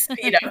next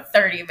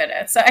 30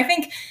 minutes. So I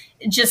think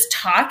just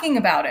talking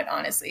about it,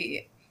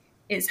 honestly,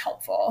 is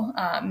helpful,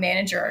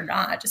 manager or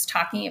not, just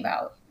talking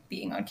about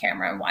being on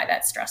camera and why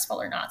that's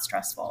stressful or not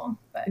stressful.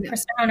 But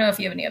Kristen, I don't know if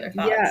you have any other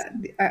thoughts.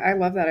 Yeah, I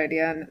love that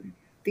idea. And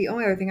the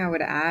only other thing I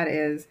would add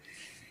is,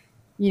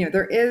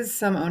 there is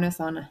some onus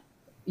on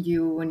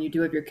you when you do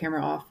have your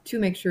camera off to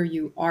make sure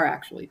you are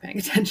actually paying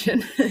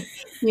attention,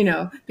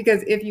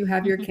 because if you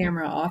have your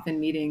camera off in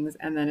meetings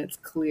and then it's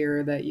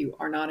clear that you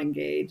are not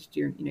engaged,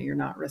 you're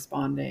not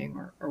responding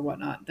or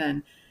whatnot,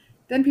 then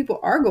people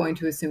are going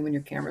to assume when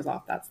your camera's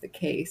off, that's the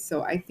case.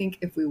 So I think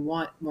if we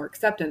want more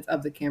acceptance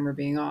of the camera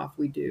being off,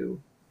 we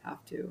do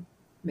have to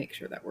make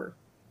sure that we're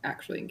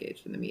actually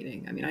engaged in the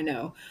meeting. I mean, I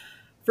know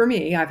for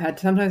me, I've had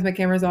sometimes my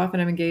camera's off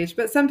and I'm engaged,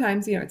 but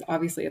sometimes, it's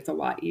a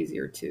lot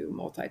easier to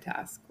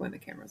multitask when the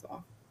camera's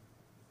off.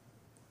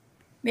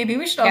 Maybe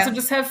we should also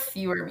just have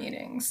fewer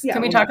meetings. Yeah,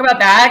 can we talk about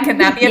that? Can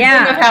that be a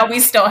thing of how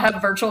we still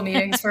have virtual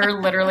meetings for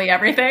literally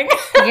everything?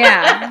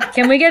 Yeah.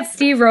 Can we get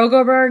Steve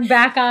Rogoberg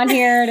back on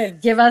here to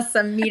give us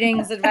some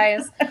meetings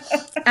advice?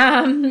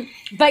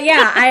 But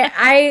yeah,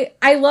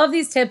 I love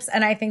these tips.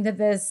 And I think that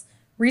this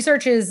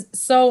research is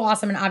so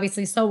awesome and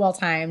obviously so well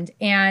timed.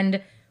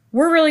 And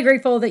we're really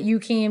grateful that you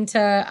came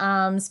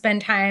to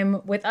spend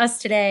time with us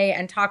today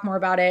and talk more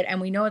about it. And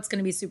we know it's going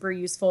to be super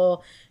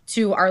useful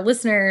to our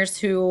listeners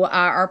who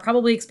are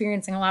probably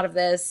experiencing a lot of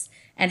this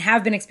and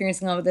have been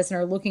experiencing a lot of this and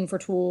are looking for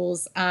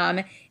tools.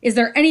 Is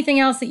there anything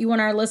else that you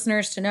want our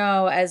listeners to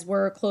know as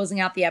we're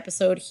closing out the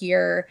episode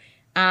here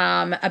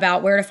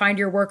about where to find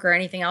your work or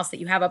anything else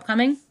that you have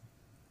upcoming?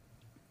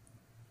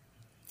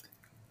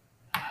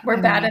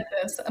 We're bad at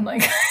this. I'm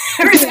like,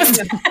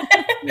 just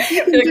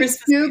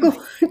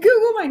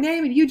Google my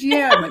name at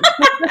UGM.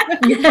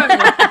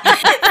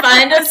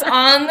 Find us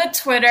on the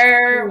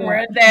Twitter. Yeah.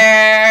 We're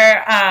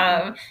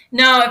there.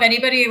 No, if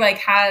anybody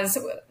has,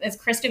 as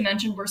Kristen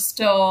mentioned, we're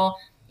still,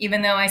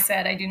 even though I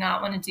said I do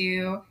not want to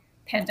do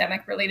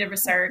pandemic related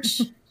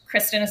research,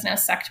 Kristen has now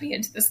sucked me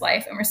into this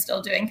life, and we're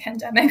still doing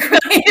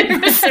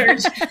pandemic-related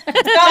research.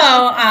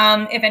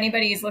 So if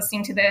anybody is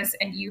listening to this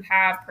and you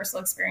have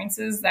personal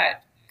experiences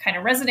that kind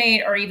of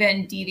resonate or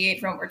even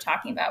deviate from what we're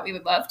talking about, we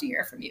would love to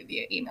hear from you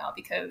via email,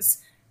 because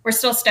we're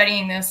still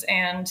studying this.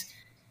 And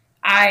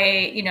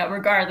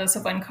regardless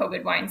of when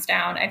COVID winds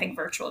down, I think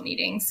virtual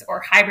meetings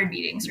or hybrid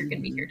meetings are going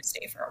to be here to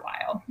stay for a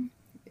while.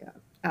 Yeah,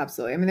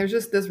 absolutely. I mean, there's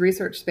just this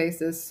research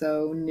space is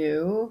so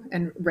new,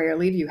 and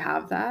rarely do you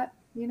have that,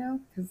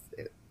 because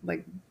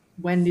like,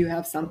 when do you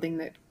have something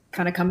that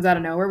kind of comes out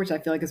of nowhere, which I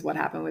feel like is what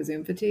happened with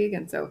Zoom fatigue.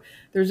 And so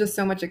there's just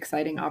so much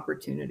exciting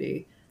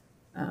opportunity,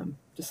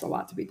 just a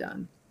lot to be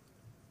done.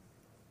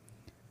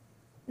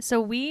 So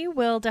we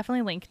will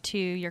definitely link to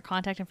your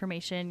contact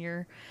information,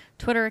 your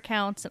Twitter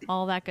accounts, and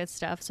all that good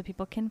stuff so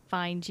people can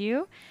find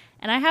you.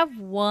 And I have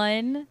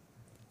one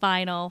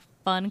final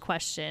fun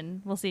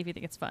question. We'll see if you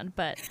think it's fun,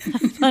 but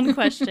fun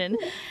question.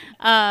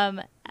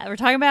 We're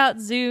talking about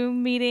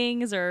Zoom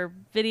meetings or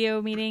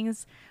video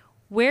meetings.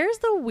 Where's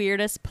the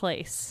weirdest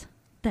place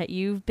that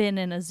you've been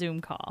in a Zoom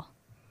call?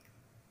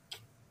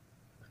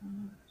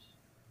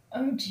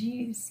 Oh,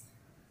 geez.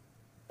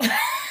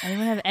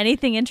 Anyone have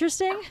anything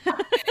interesting?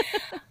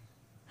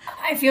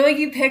 I feel like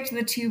you picked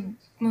the two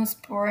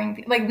most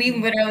boring. Like, we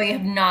literally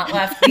have not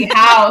left the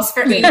house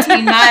for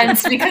 18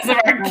 months because of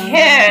our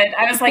kid.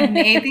 I was like,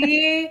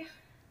 maybe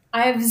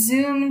I've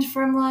definitely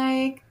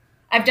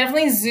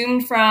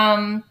zoomed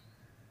from.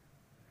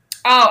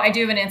 Oh, I do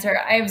have an answer.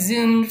 I've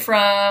zoomed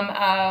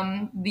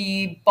from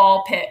the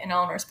ball pit in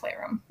Eleanor's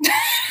playroom.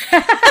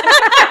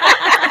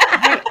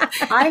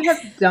 I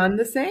have done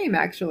the same,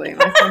 actually.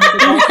 My son is a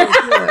ball pit too.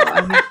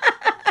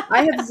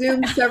 I have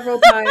Zoomed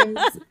several times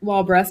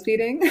while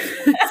breastfeeding.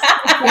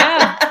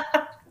 Yeah.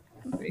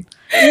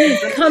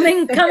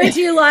 Coming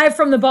to you live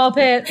from the ball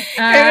pit.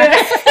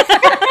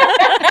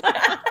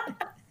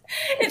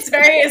 It's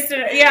very,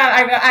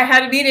 I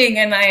had a meeting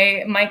and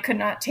Mike could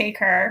not take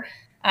her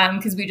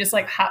because we just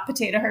like hot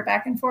potato her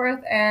back and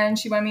forth, and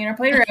she wanted me in her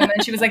playroom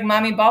and she was like,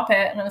 "Mommy, ball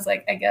pit." And I was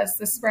like, "I guess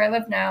this is where I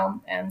live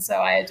now." And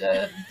so I had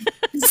to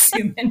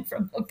zoom in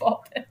from the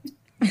ball pit.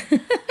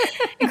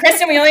 And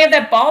Kristen, we only have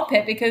that ball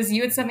pit because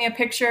you had sent me a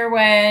picture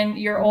when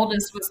your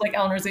oldest was like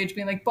Eleanor's age,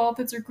 being like, "Ball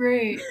pits are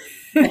great."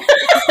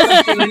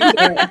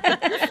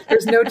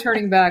 There's no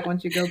turning back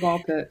once you go ball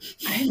pit.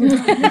 I know,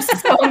 this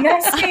is so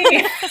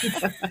messy.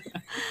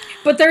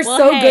 But they're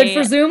good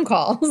for Zoom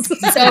calls.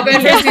 So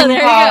good for Zoom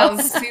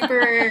calls.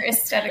 Super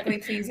aesthetically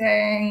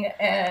pleasing.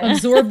 And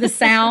absorb the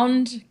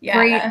sound.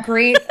 Yeah.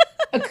 Great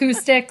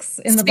acoustics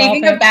in the ball pit.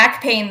 Speaking of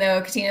back pain,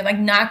 though, Katina, like,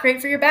 not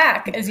great for your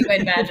back, as you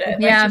might imagine.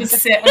 Like, yeah. You just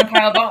sit on a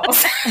pile of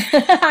balls.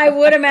 I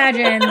would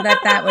imagine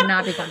that would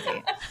not be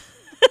comfy.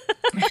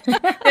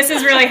 This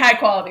is really high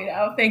quality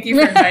now. Thank you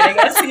for inviting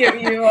us.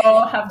 You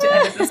all have to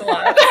edit this a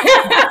lot.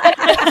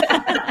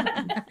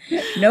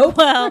 Nope.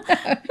 Well,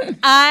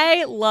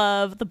 I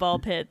love the ball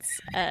pits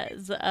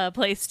as a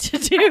place to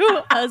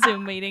do a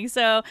Zoom meeting.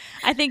 So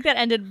I think that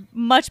ended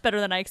much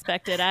better than I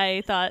expected.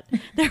 I thought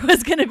there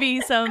was going to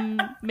be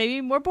some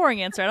maybe more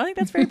boring answer. I don't think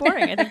that's very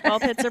boring. I think ball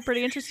pits are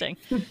pretty interesting.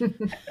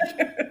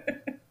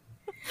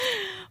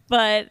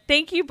 But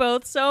thank you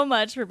both so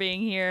much for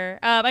being here.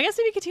 I guess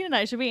maybe Katina and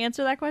I, should we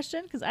answer that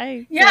question? Because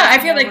I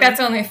feel like that's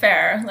only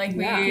fair. Like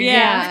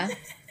yeah.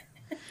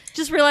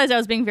 Just realized I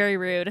was being very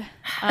rude.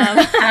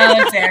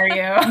 How dare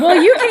you?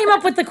 Well, you came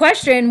up with the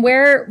question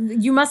where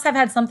you must have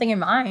had something in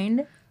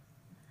mind.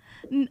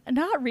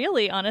 Not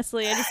really,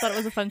 honestly. I just thought it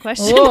was a fun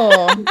question.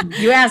 Oh,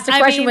 you asked a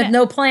question with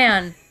no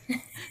plan.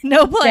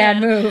 No plan.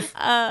 Bad move.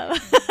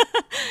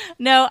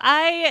 No,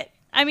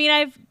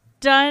 I've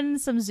done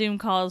some Zoom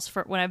calls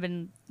for when I've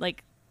been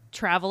like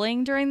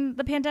traveling during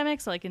the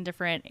pandemic, so like in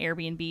different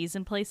Airbnbs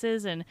and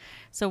places. And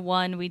so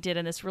one we did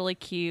in this really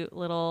cute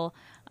little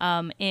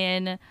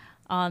inn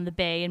on the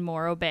bay in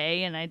Morro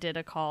Bay, and I did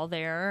a call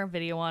there,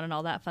 video on, and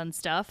all that fun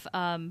stuff.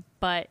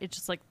 But it's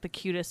just like the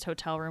cutest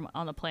hotel room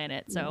on the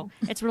planet, so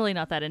it's really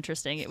not that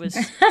interesting. It was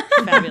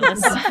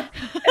fabulous.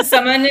 As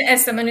someone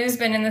who's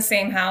been in the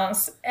same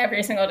house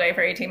every single day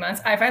for 18 months,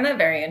 I find that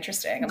very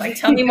interesting. I'm like,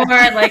 tell me more.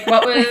 Like,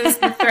 what was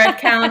the thread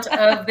count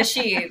of the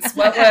sheets?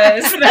 What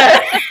was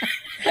the?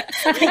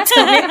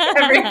 Tell me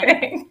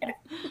everything.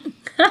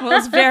 Well,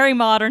 it's very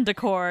modern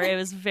decor. It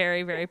was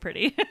very, very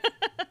pretty.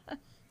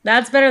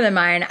 That's better than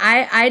mine.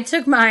 I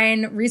took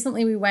mine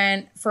recently. We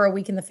went for a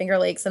week in the Finger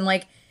Lakes, and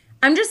like,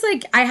 I'm just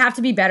like, I have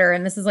to be better.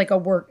 And this is like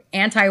a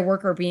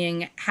anti-worker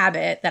being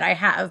habit that I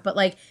have. But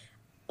like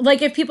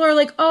if people are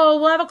like, oh,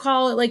 we'll have a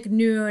call at like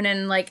noon,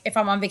 and like if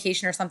I'm on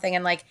vacation or something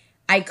and like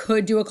I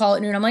could do a call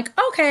at noon, I'm like,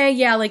 okay,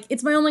 yeah, like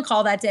it's my only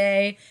call that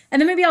day. And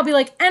then maybe I'll be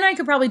like, and I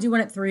could probably do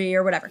one at 3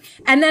 or whatever.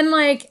 And then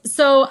like,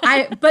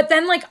 but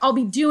then like I'll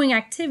be doing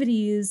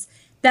activities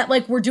that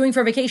like we're doing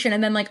for vacation,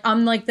 and then like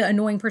I'm like the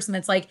annoying person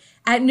that's like,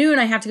 at noon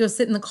I have to go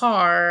sit in the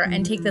car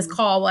and take this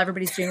call while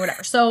everybody's doing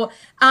whatever. So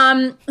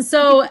and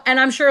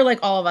I'm sure like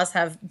all of us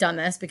have done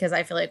this because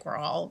I feel like we're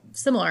all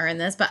similar in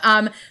this. But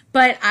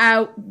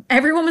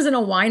everyone was in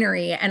a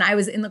winery, and I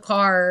was in the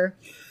car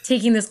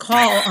taking this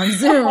call on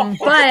Zoom,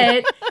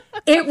 but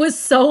it was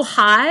so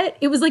hot.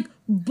 It was like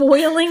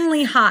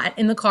boilingly hot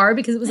in the car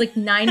because it was like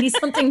 90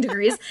 something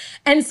degrees.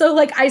 And so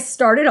like I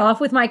started off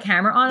with my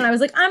camera on and I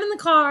was like, I'm in the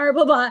car,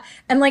 blah, blah.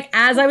 And like,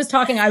 as I was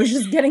talking, I was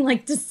just getting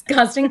like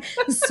disgusting,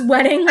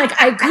 sweating. Like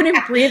I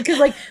couldn't breathe because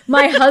like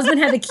my husband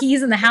had the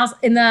keys in the house,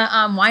 in the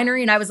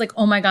winery. And I was like,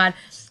 oh my God.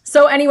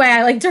 So anyway,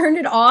 I like turned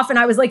it off and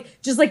I was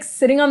like, just like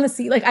sitting on the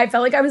seat. Like I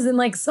felt like I was in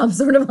like some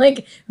sort of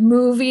like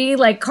movie,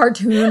 like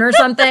cartoon or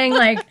something.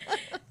 Like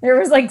there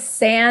was like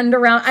sand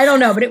around. I don't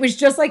know, but it was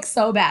just like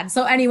so bad.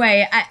 So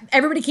anyway,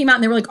 everybody came out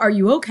and they were like, are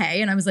you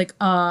okay? And I was like,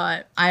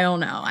 I don't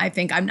know. I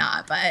think I'm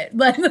not, but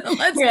let's.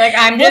 You're like,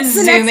 I'm just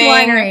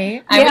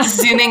zooming. I'm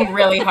zooming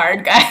really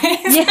hard, guys.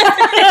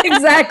 Yeah,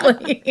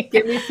 exactly.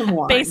 Give me some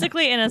wine.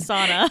 Basically in a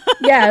sauna.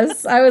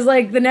 Yes. I was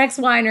like, the next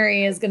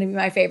winery is going to be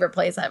my favorite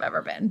place I've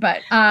ever been.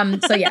 But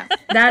so yeah,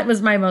 that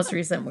was my most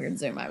recent weird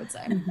Zoom, I would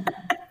say.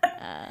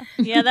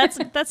 Yeah,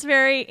 that's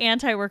very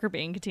anti-worker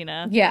being,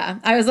 Katina. Yeah,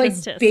 I was like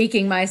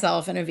baking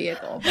myself in a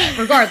vehicle, but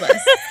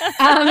regardless.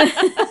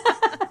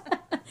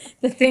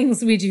 The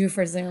things we do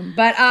for Zoom.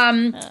 But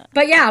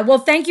yeah, well,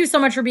 thank you so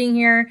much for being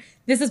here.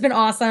 This has been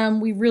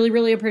awesome. We really,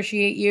 really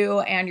appreciate you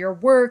and your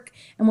work,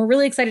 and we're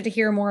really excited to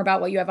hear more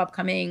about what you have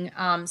upcoming.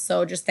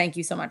 So just thank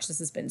you so much. This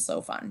has been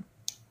so fun.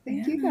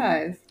 Thank you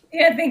guys.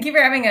 Yeah, thank you for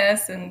having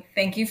us, and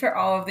thank you for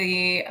all of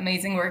the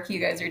amazing work you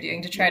guys are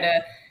doing to try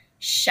to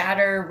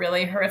shatter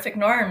really horrific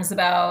norms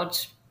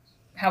about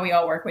how we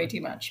all work way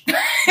too much.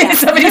 Yeah.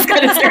 Somebody's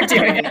got to start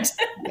doing it.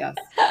 Yes.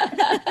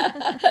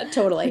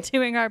 Totally.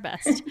 Doing our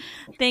best.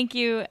 Thank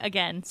you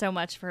again so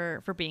much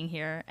for being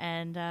here,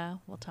 and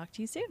we'll talk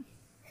to you soon.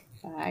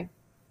 Bye.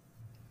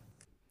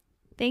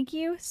 Thank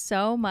you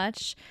so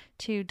much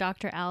to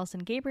Dr. Allison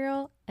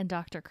Gabriel and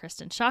Dr.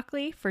 Kristen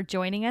Shockley for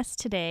joining us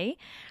today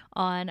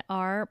on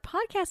our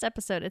podcast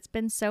episode. It's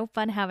been so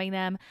fun having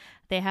them.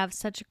 They have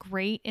such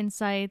great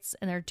insights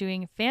and they're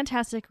doing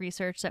fantastic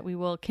research that we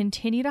will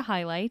continue to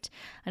highlight.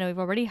 I know we've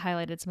already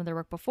highlighted some of their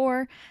work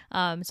before,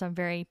 so I'm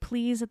very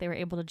pleased that they were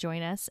able to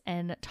join us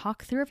and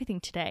talk through everything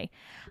today.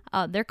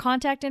 Their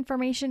contact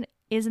information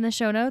is in the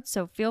show notes,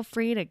 so feel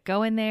free to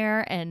go in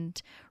there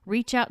and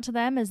reach out to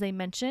them as they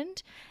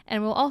mentioned.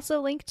 And we'll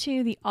also link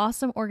to the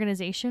awesome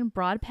organization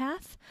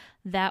Broadpath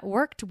that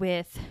worked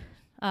with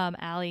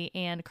Allie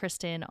and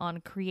Kristen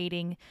on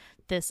creating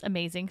this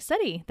amazing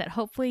study that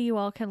hopefully you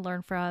all can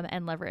learn from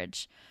and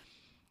leverage.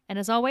 And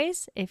as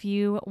always, if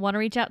you want to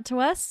reach out to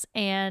us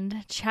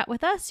and chat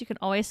with us, you can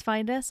always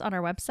find us on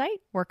our website,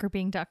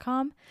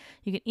 workerbeing.com.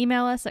 You can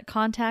email us at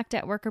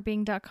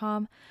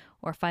contact@workerbeing.com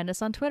or find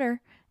us on Twitter,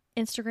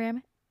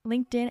 Instagram,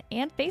 LinkedIn,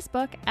 and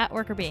Facebook at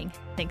WorkerBeing.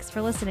 Thanks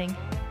for listening.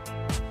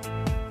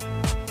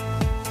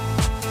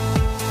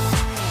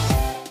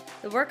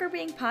 The Worker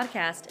Being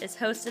podcast is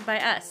hosted by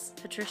us,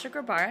 Patricia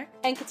Grabarek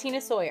and Katina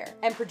Sawyer,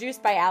 and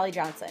produced by Allie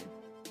Johnson.